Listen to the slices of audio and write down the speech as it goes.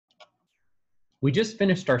We just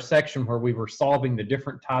finished our section where we were solving the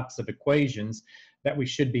different types of equations that we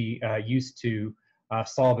should be used to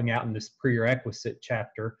solving out in this prerequisite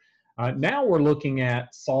chapter. Now we're looking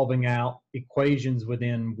at solving out equations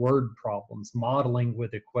within word problems, modeling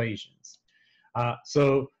with equations.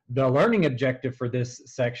 So the learning objective for this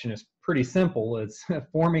section is pretty simple. It's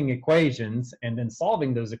forming equations and then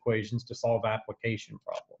solving those equations to solve application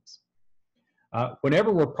problems.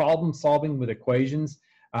 Whenever we're problem solving with equations,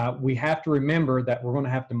 we have to remember that we're going to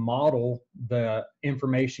have to model the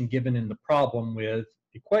information given in the problem with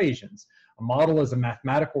equations. A model is a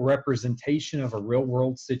mathematical representation of a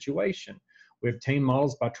real-world situation. We obtain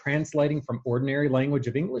models by translating from ordinary language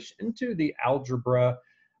of English into the algebra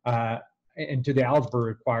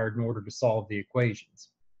required in order to solve the equations.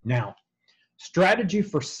 Now, strategy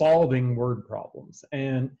for solving word problems.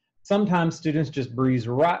 And sometimes students just breeze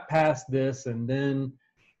right past this, and then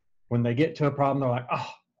when they get to a problem, they're like, oh,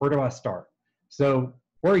 where do I start? So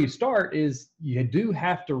where you start is you do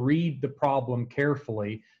have to read the problem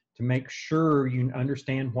carefully to make sure you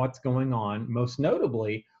understand what's going on, most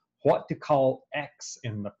notably, what to call X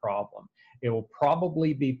in the problem. It will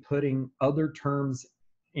probably be putting other terms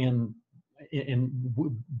in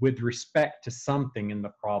with respect to something in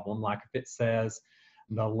the problem, like if it says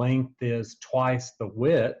the length is twice the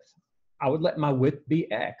width, I would let my width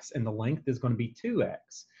be X and the length is going to be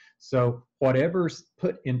 2X. So whatever's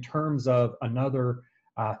put in terms of another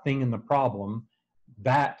thing in the problem,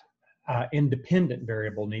 that independent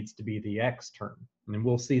variable needs to be the X term. And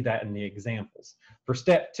we'll see that in the examples. For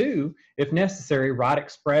step 2, if necessary, write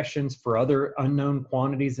expressions for other unknown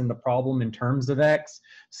quantities in the problem in terms of X.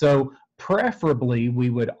 So preferably,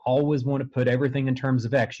 we would always want to put everything in terms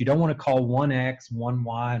of X. You don't want to call one X, one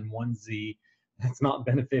Y, and one Z. That's not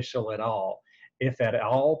beneficial at all. If at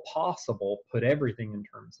all possible, put everything in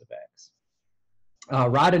terms of X.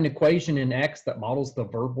 Write an equation in X that models the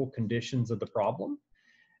verbal conditions of the problem.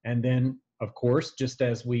 And then, of course, just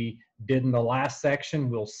as we did in the last section,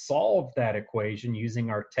 we'll solve that equation using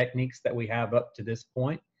our techniques that we have up to this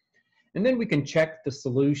point. And then we can check the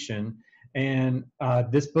solution. And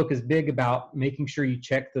this book is big about making sure you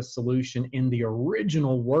check the solution in the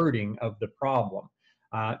original wording of the problem,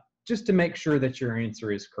 just to make sure that your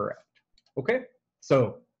answer is correct. Okay,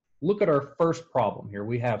 so look at our first problem here.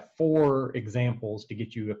 We have 4 examples to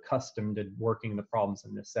get you accustomed to working the problems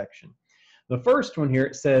in this section. The first one here,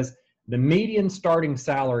 it says, the median starting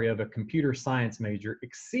salary of a computer science major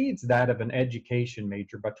exceeds that of an education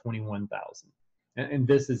major by $21,000. And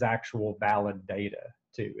this is actual valid data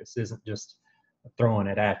too. This isn't just throwing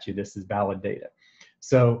it at you. This is valid data.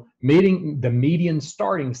 So the median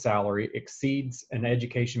starting salary exceeds an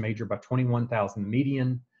education major by $21,000. The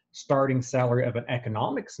median starting salary of an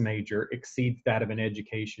economics major exceeds that of an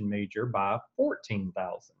education major by $14,000.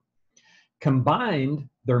 Combined,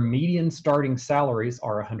 their median starting salaries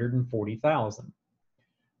are $140,000.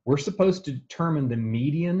 We're supposed to determine the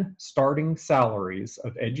median starting salaries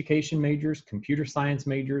of education majors, computer science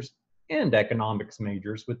majors, and economics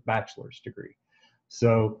majors with bachelor's degree.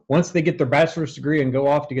 So once they get their bachelor's degree and go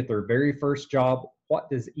off to get their very first job, what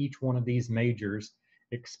does each one of these majors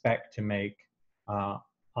expect to make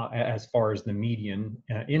as far as the median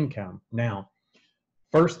income? Now,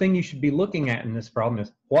 first thing you should be looking at in this problem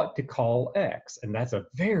is what to call X. And that's a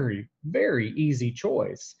very, very easy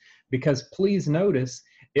choice, because please notice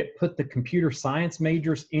it put the computer science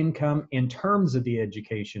major's income in terms of the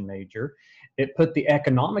education major. It put the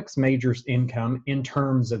economics major's income in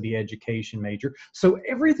terms of the education major. So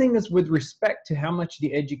everything is with respect to how much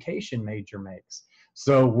the education major makes.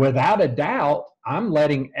 So without a doubt, I'm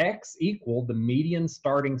letting X equal the median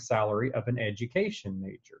starting salary of an education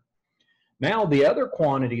major. Now the other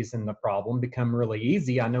quantities in the problem become really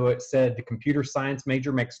easy. I know it said the computer science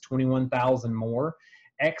major makes 21,000 more.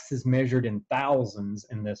 X is measured in thousands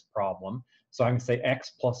in this problem. So I can say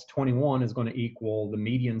X plus 21 is going to equal the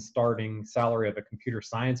median starting salary of a computer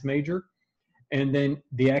science major. And then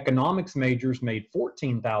the economics majors made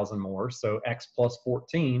 14,000 more. So X plus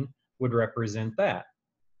 14 would represent that.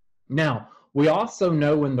 Now, we also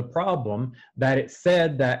know in the problem that it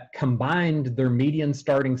said that combined their median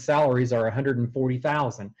starting salaries are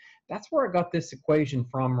 140,000. That's where I got this equation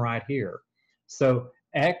from right here. So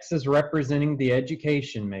X is representing the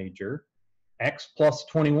education major. X plus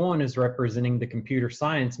 21 is representing the computer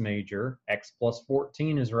science major. X plus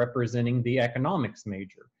 14 is representing the economics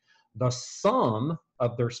major. The sum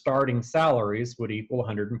of their starting salaries would equal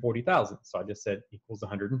 140,000. So I just said equals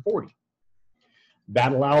 140.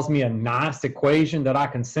 That allows me a nice equation that I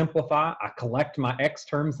can simplify. I collect my X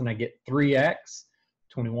terms and I get 3X.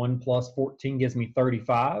 21 plus 14 gives me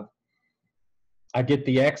 35. I get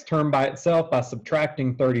the x term by itself by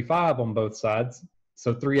subtracting 35 on both sides.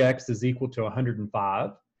 So 3x is equal to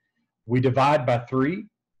 105. We divide by 3.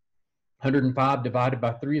 105 divided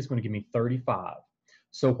by 3 is going to give me 35.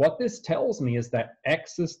 So what this tells me is that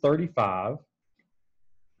x is 35.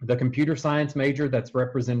 The computer science major that's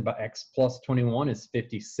represented by x plus 21 is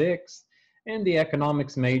 56. And the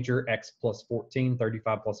economics major, x plus 14,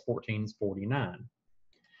 35 plus 14 is 49.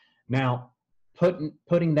 Now,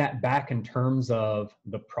 putting that back in terms of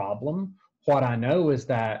the problem, what I know is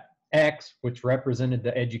that X, which represented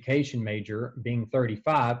the education major being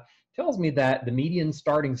 35, tells me that the median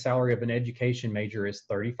starting salary of an education major is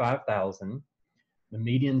 $35,000. The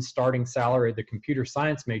median starting salary of the computer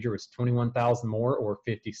science major was $21,000 more, or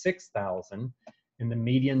 $56,000. And the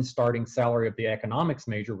median starting salary of the economics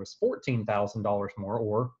major was $14,000 more,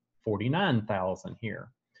 or $49,000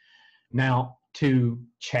 here. Now, to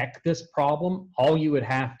check this problem, all you would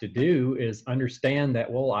have to do is understand that,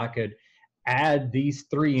 well, I could add these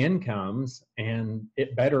three incomes and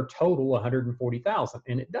it better total 140,000,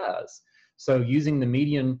 and it does. So using the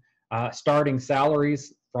median starting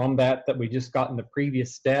salaries from that we just got in the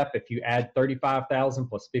previous step, if you add 35,000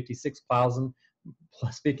 plus 56,000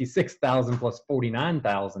 plus 56,000 plus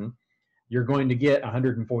 49,000, you're going to get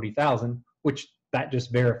 140,000, which that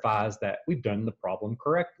just verifies that we've done the problem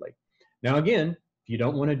correctly. Now, again, if you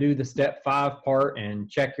don't want to do the step 5 part and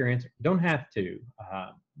check your answer, you don't have to,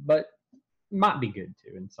 but might be good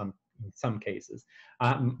to in some cases.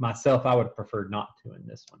 Myself, I would have preferred not to in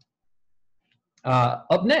this one.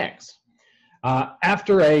 Up next,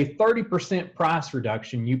 after a 30% price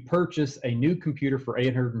reduction, you purchase a new computer for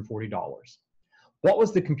 $840. What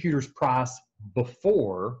was the computer's price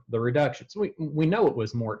before the reduction? So we know it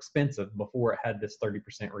was more expensive before it had this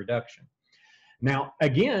 30% reduction. Now,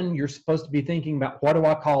 again, you're supposed to be thinking about, what do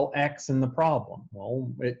I call X in the problem?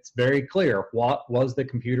 Well, it's very clear. What was the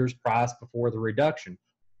computer's price before the reduction?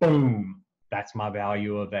 Boom, that's my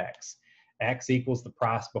value of X. X equals the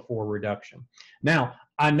price before reduction. Now,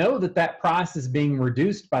 I know that that price is being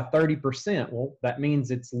reduced by 30%. Well, that means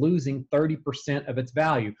it's losing 30% of its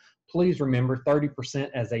value. Please remember, 30%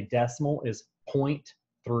 as a decimal is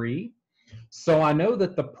 0.3. So I know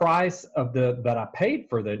that the price of that I paid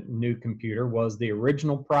for the new computer was the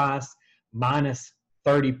original price minus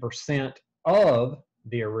 30% of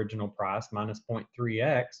the original price minus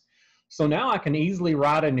 0.3x. So now I can easily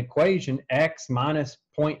write an equation. X minus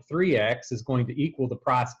 0.3x is going to equal the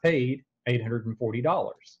price paid,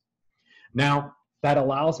 $840. Now that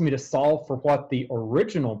allows me to solve for what the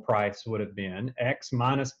original price would have been. X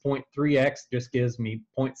minus 0.3x just gives me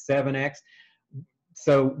 0.7x.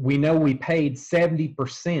 So we know we paid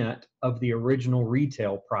 70% of the original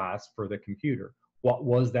retail price for the computer. What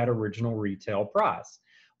was that original retail price?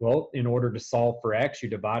 Well, in order to solve for X, you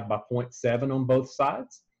divide by 0.7 on both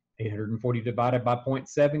sides. 840 divided by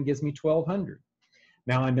 0.7 gives me 1,200.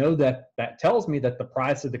 Now I know that that tells me that the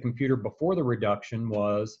price of the computer before the reduction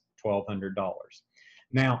was $1,200.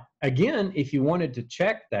 Now, again, if you wanted to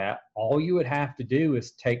check that, all you would have to do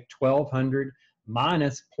is take 1,200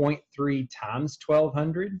 minus 0.3 times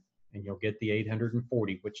 1,200, and you'll get the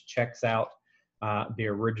 840, which checks out the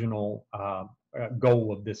original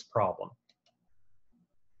goal of this problem.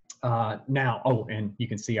 Now, oh, and you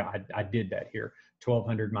can see I did that here.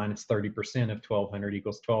 1,200 minus 30% of 1,200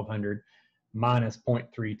 equals 1,200 minus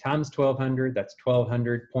 0.3 times 1,200. That's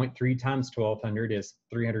 1,200. 0.3 times 1,200 is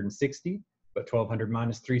 360, but 1,200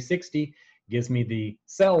 minus 360 gives me the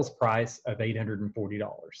sales price of $840.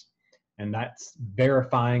 And that's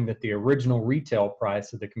verifying that the original retail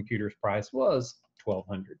price of the computer's price was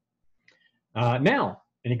 $1,200. Now,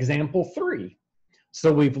 in example 3.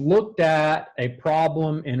 So we've looked at a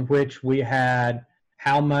problem in which we had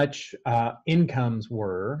how much incomes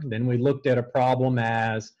were. Then we looked at a problem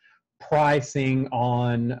as pricing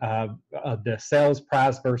on the sales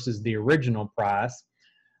price versus the original price.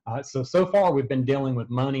 So far we've been dealing with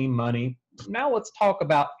money. Now let's talk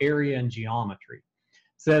about area and geometry.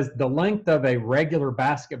 It says the length of a regular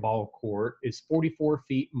basketball court is 44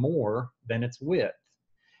 feet more than its width.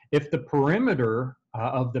 If the perimeter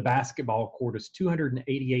of the basketball court is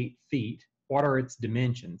 288 feet, what are its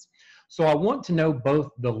dimensions? So I want to know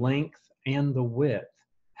both the length and the width.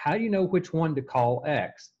 How do you know which one to call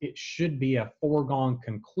X? It should be a foregone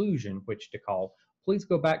conclusion which to call. Please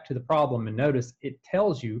go back to the problem and notice it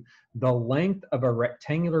tells you the length of a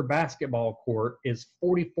rectangular basketball court is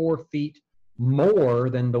 44 feet more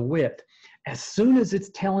than the width. As soon as it's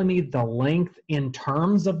telling me the length in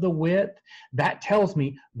terms of the width, that tells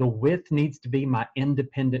me the width needs to be my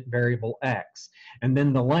independent variable X. And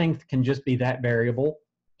then the length can just be that variable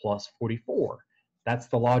plus 44. That's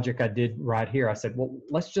the logic I did right here. I said, well,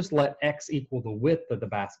 let's just let x equal the width of the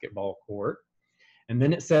basketball court. And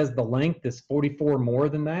then it says the length is 44 more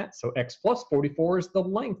than that. So x plus 44 is the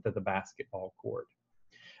length of the basketball court.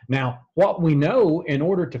 Now, what we know, in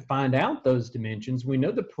order to find out those dimensions, we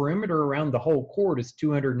know the perimeter around the whole court is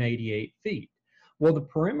 288 feet. Well, the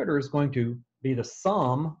perimeter is going to be the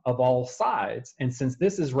sum of all sides. And since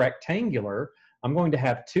this is rectangular, I'm going to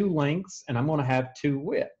have two lengths and I'm going to have two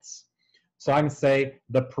widths. So I can say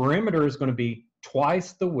the perimeter is going to be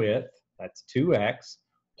twice the width, that's 2x,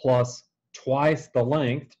 plus twice the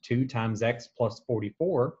length, 2 times x plus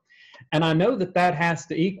 44. And I know that that has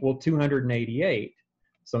to equal 288.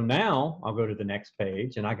 So now I'll go to the next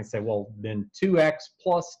page and I can say, well, then 2x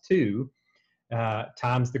plus 2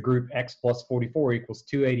 times the group x plus 44 equals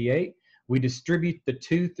 288. We distribute the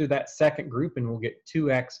 2 through that second group and we'll get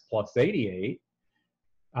 2x plus 88.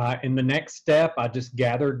 In the next step, I just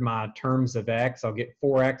gathered my terms of x. I'll get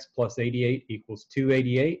 4x plus 88 equals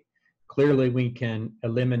 288. Clearly, we can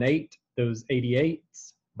eliminate those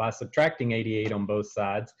 88s by subtracting 88 on both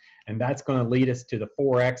sides, and that's going to lead us to the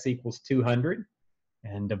 4x equals 200,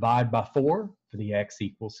 and divide by 4 for the x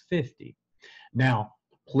equals 50. Now,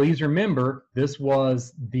 please remember, this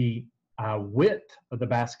was the width of the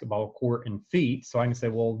basketball court in feet, so I can say,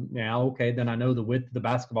 well, now, okay, then I know the width of the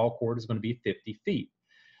basketball court is going to be 50 feet.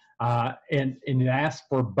 And it asks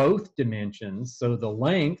for both dimensions. So the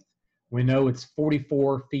length, we know it's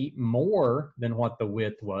 44 feet more than what the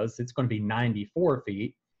width was. It's going to be 94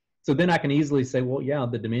 feet. So then I can easily say, well, yeah,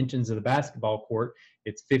 the dimensions of the basketball court,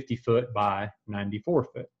 it's 50 foot by 94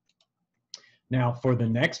 foot. Now for the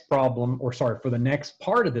next problem, or sorry, for the next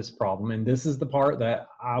part of this problem, and this is the part that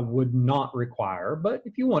I would not require, but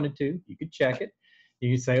if you wanted to, you could check it.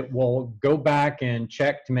 You can say, well, go back and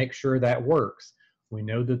check to make sure that works. We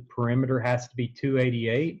know the perimeter has to be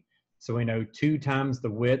 288, so we know 2 times the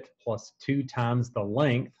width plus 2 times the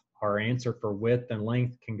length. Our answer for width and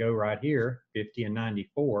length can go right here, 50 and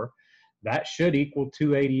 94. That should equal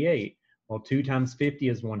 288. Well, 2 times 50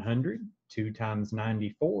 is 100. 2 times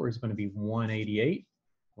 94 is going to be 188.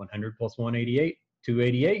 100 plus 188,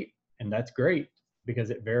 288. And that's great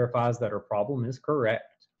because it verifies that our problem is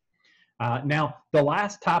correct. Now, the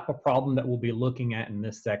last type of problem that we'll be looking at in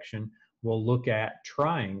this section, we'll look at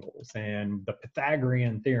triangles and the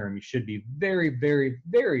Pythagorean theorem. You should be very, very,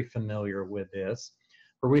 very familiar with this,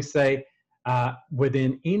 where we say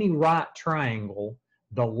within any right triangle,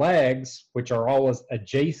 the legs, which are always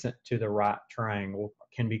adjacent to the right triangle,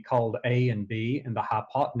 can be called A and B, and the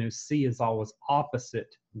hypotenuse C is always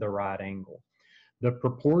opposite the right angle. The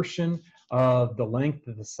proportion of the length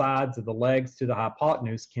of the sides of the legs to the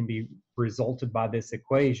hypotenuse can be resulted by this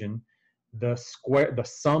equation. The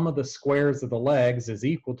sum of the squares of the legs is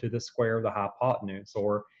equal to the square of the hypotenuse,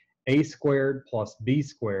 or a squared plus b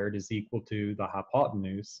squared is equal to the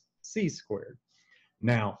hypotenuse c squared.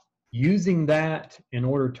 Now, using that in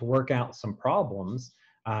order to work out some problems,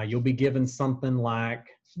 you'll be given something like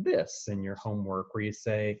this in your homework, where you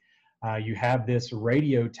say you have this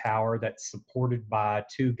radio tower that's supported by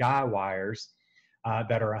 2 guy wires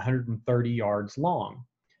that are 130 yards long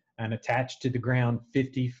and attached to the ground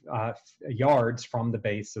 50 yards from the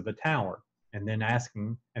base of the tower. And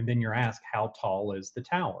then you're asked, how tall is the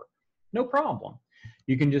tower? No problem.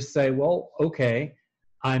 You can just say, well, okay,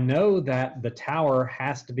 I know that the tower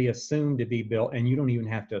has to be assumed to be built, and you don't even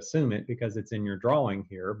have to assume it because it's in your drawing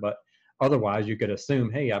here, but otherwise you could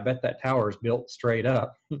assume, hey, I bet that tower is built straight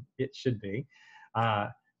up. It should be.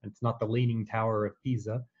 It's not the Leaning Tower of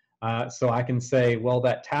Pisa. So I can say, well,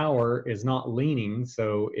 that tower is not leaning,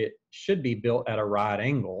 so it should be built at a right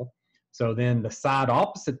angle. So then the side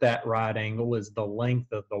opposite that right angle is the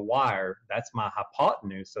length of the wire. That's my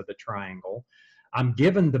hypotenuse of the triangle. I'm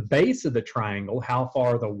given the base of the triangle, how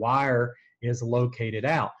far the wire is located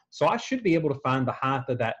out. So I should be able to find the height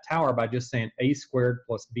of that tower by just saying a squared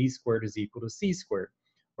plus b squared is equal to c squared,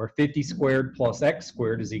 or 50 squared plus x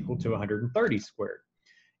squared is equal to 130 squared.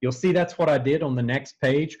 You'll see that's what I did on the next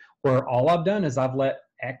page, where all I've done is I've let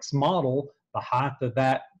X model the height of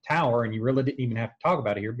that tower, and you really didn't even have to talk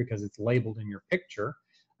about it here because it's labeled in your picture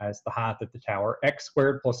as the height of the tower. X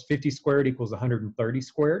squared plus 50 squared equals 130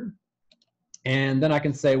 squared. And then I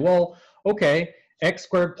can say, well, okay, X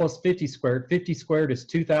squared plus 50 squared is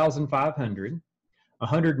 2,500.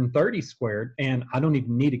 130 squared, and I don't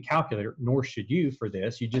even need a calculator, nor should you for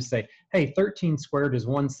this. You just say, hey, 13 squared is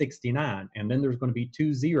 169, and then there's going to be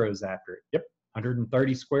 2 zeros after it. Yep,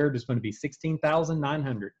 130 squared is going to be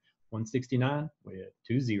 16,900. 169 with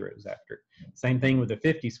 2 zeros after it. Same thing with the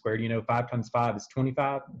 50 squared. You know, 5 times 5 is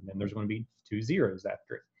 25, and then there's going to be 2 zeros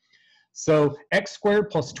after it. So x squared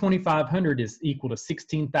plus 2,500 is equal to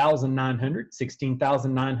 16,900.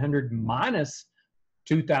 16,900 minus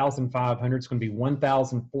 2,500 is going to be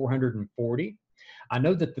 1,440. I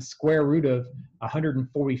know that the square root of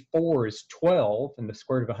 144 is 12, and the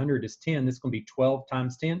square root of 100 is 10. This is going to be 12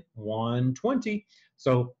 times 10, 120.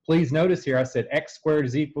 So please notice here I said x squared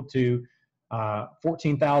is equal to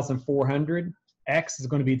 14,400. X is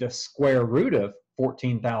going to be the square root of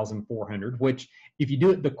 14,400, which if you do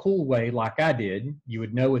it the cool way like I did, you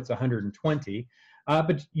would know it's 120.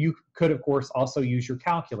 But you could, of course, also use your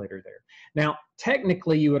calculator there. Now,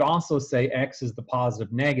 technically, you would also say x is the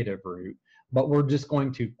positive negative root, but we're just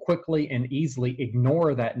going to quickly and easily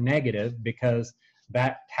ignore that negative because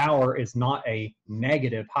that tower is not a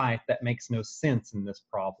negative height. That makes no sense in this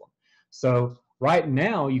problem. So right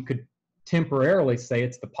now, you could temporarily say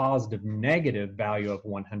it's the positive negative value of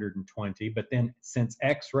 120, but then since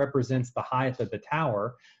x represents the height of the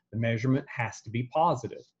tower, the measurement has to be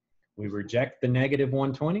positive. We reject the negative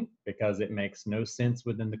 120 because it makes no sense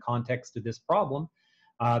within the context of this problem.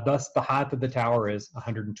 Thus, the height of the tower is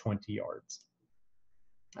 120 yards.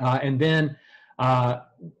 And then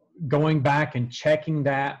going back and checking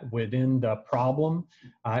that within the problem,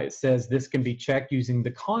 it says this can be checked using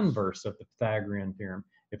the converse of the Pythagorean theorem.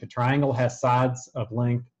 If a triangle has sides of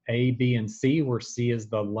length A, B, and C, where C is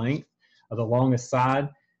the length of the longest side,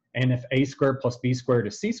 and if A squared plus B squared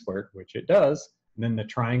is C squared, which it does, then the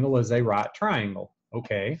triangle is a right triangle.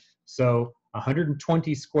 Okay, so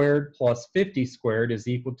 120 squared plus 50 squared is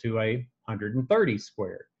equal to 130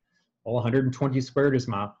 squared. Well, 120 squared is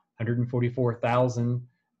my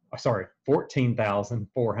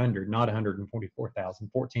 14,400, not 144,000,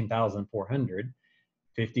 14,400.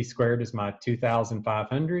 50 squared is my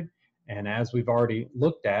 2,500. And as we've already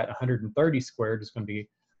looked at, 130 squared is going to be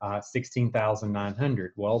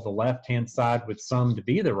 16,900. Well, the left-hand side would sum to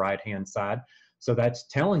be the right-hand side. So that's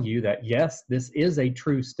telling you that, yes, this is a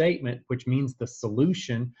true statement, which means the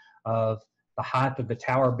solution of the height of the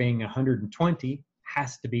tower being 120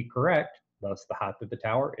 has to be correct. Thus, the height of the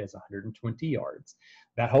tower is 120 yards.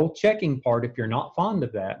 That whole checking part, if you're not fond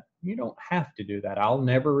of that, you don't have to do that. I'll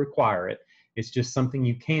never require it. It's just something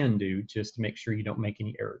you can do just to make sure you don't make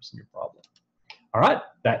any errors in your problem. All right,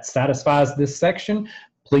 that satisfies this section.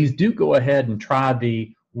 Please do go ahead and try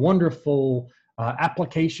the wonderful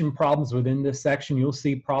application problems within this section. You'll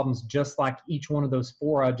see problems just like each one of those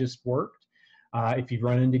four I just worked. If you've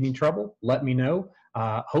run into any trouble, let me know.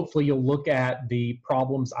 Hopefully you'll look at the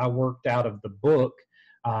problems I worked out of the book.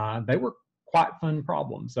 They were quite fun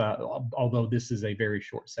problems, although this is a very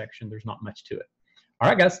short section. There's not much to it. All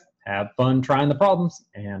right, guys, have fun trying the problems,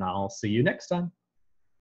 and I'll see you next time.